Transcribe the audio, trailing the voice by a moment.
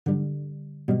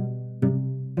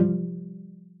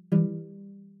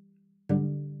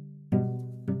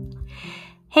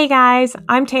Hey guys,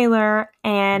 I'm Taylor,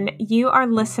 and you are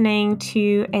listening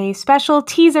to a special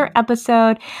teaser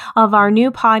episode of our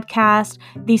new podcast,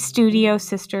 the Studio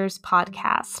Sisters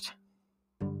Podcast.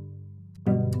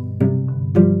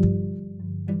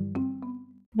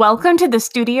 Welcome to the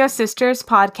Studio Sisters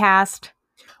Podcast.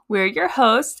 We're your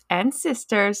hosts and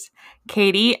sisters,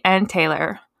 Katie and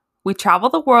Taylor. We travel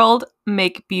the world,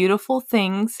 make beautiful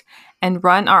things, and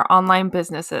run our online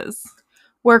businesses.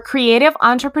 We're creative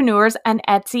entrepreneurs and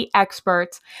Etsy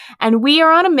experts, and we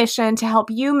are on a mission to help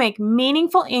you make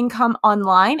meaningful income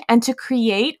online and to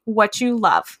create what you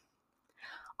love.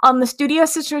 On the Studio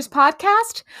Sisters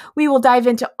podcast, we will dive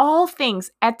into all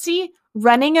things Etsy,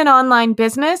 running an online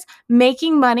business,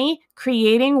 making money,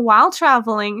 creating while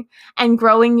traveling, and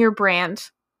growing your brand.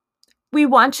 We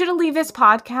want you to leave this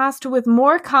podcast with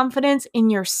more confidence in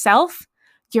yourself,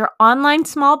 your online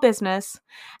small business,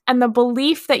 and the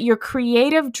belief that your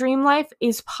creative dream life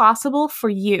is possible for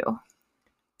you.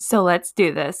 So let's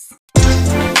do this.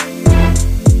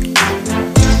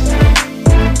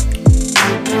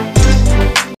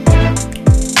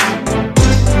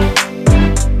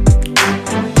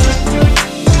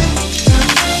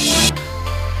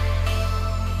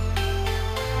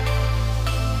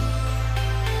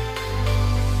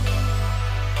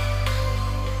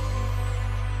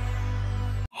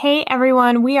 Hey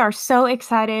everyone, we are so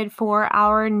excited for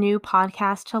our new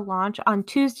podcast to launch on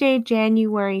Tuesday,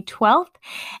 January 12th.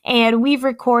 And we've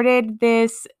recorded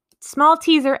this small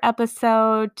teaser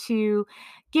episode to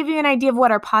give you an idea of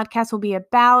what our podcast will be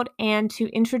about and to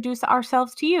introduce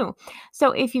ourselves to you.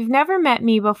 So if you've never met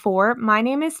me before, my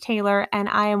name is Taylor and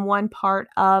I am one part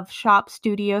of Shop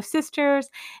Studio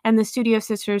Sisters and the Studio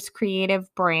Sisters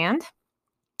creative brand.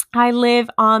 I live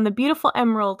on the beautiful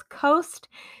Emerald Coast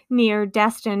near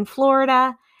Destin,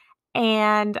 Florida,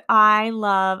 and I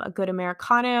love a good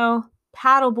Americano,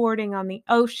 paddleboarding on the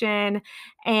ocean,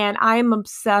 and I'm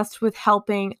obsessed with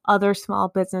helping other small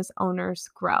business owners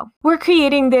grow. We're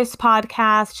creating this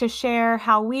podcast to share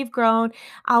how we've grown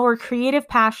our creative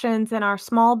passions and our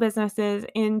small businesses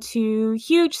into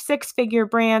huge six-figure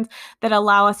brands that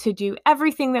allow us to do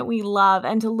everything that we love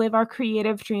and to live our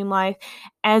creative dream life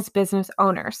as business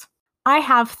owners. I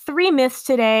have 3 myths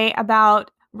today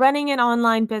about running an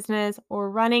online business or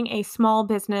running a small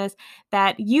business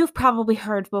that you've probably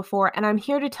heard before, and I'm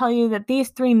here to tell you that these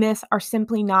 3 myths are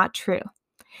simply not true.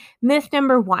 Myth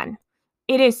number 1,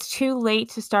 it is too late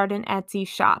to start an Etsy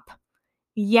shop.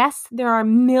 Yes, there are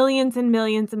millions and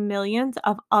millions and millions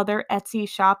of other Etsy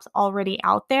shops already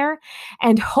out there,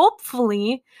 and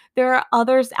hopefully there are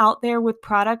others out there with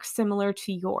products similar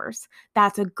to yours.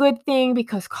 That's a good thing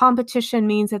because competition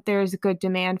means that there is a good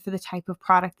demand for the type of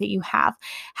product that you have.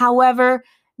 However,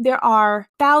 there are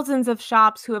thousands of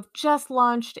shops who have just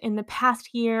launched in the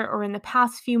past year or in the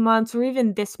past few months or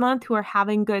even this month who are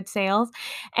having good sales,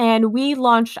 and we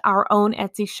launched our own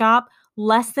Etsy shop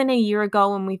less than a year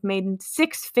ago when we've made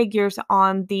 6 figures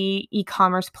on the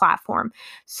e-commerce platform.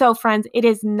 So friends, it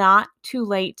is not too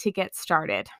late to get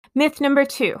started. Myth number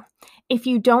 2, if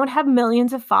you don't have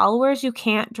millions of followers, you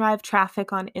can't drive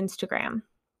traffic on Instagram.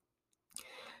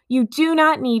 You do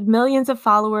not need millions of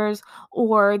followers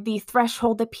or the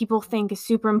threshold that people think is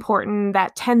super important,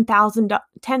 that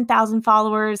 10,000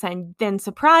 followers and then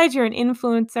surprise, you're an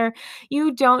influencer.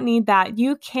 You don't need that.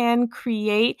 You can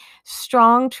create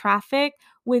strong traffic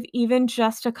with even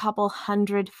just a couple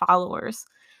hundred followers.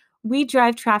 We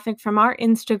drive traffic from our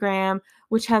Instagram,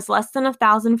 which has less than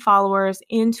 1,000 followers,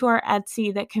 into our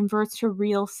Etsy that converts to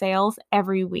real sales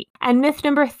every week. And myth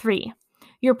number 3,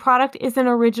 your product isn't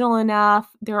original enough.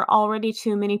 There are already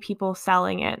too many people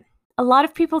selling it. A lot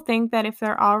of people think that if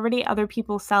there are already other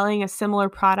people selling a similar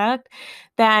product,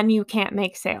 then you can't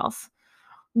make sales.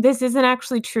 This isn't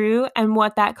actually true. And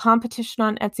what that competition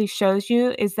on Etsy shows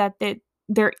you is that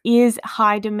there is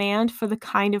high demand for the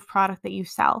kind of product that you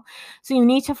sell. So you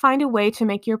need to find a way to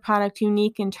make your product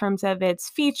unique in terms of its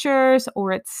features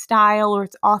or its style or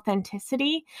its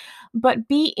authenticity, but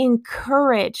be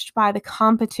encouraged by the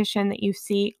competition that you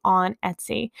see on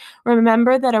Etsy.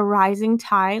 Remember that a rising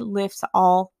tide lifts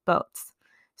all boats.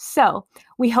 So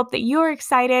we hope that you're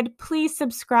excited. Please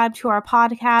subscribe to our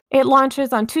podcast. It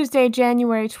launches on Tuesday,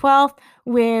 January 12th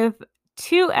with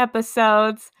 2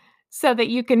 episodes so that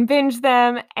you can binge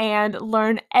them and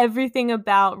learn everything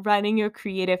about running your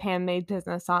creative handmade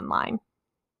business online.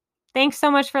 Thanks so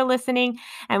much for listening,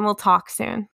 and we'll talk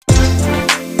soon.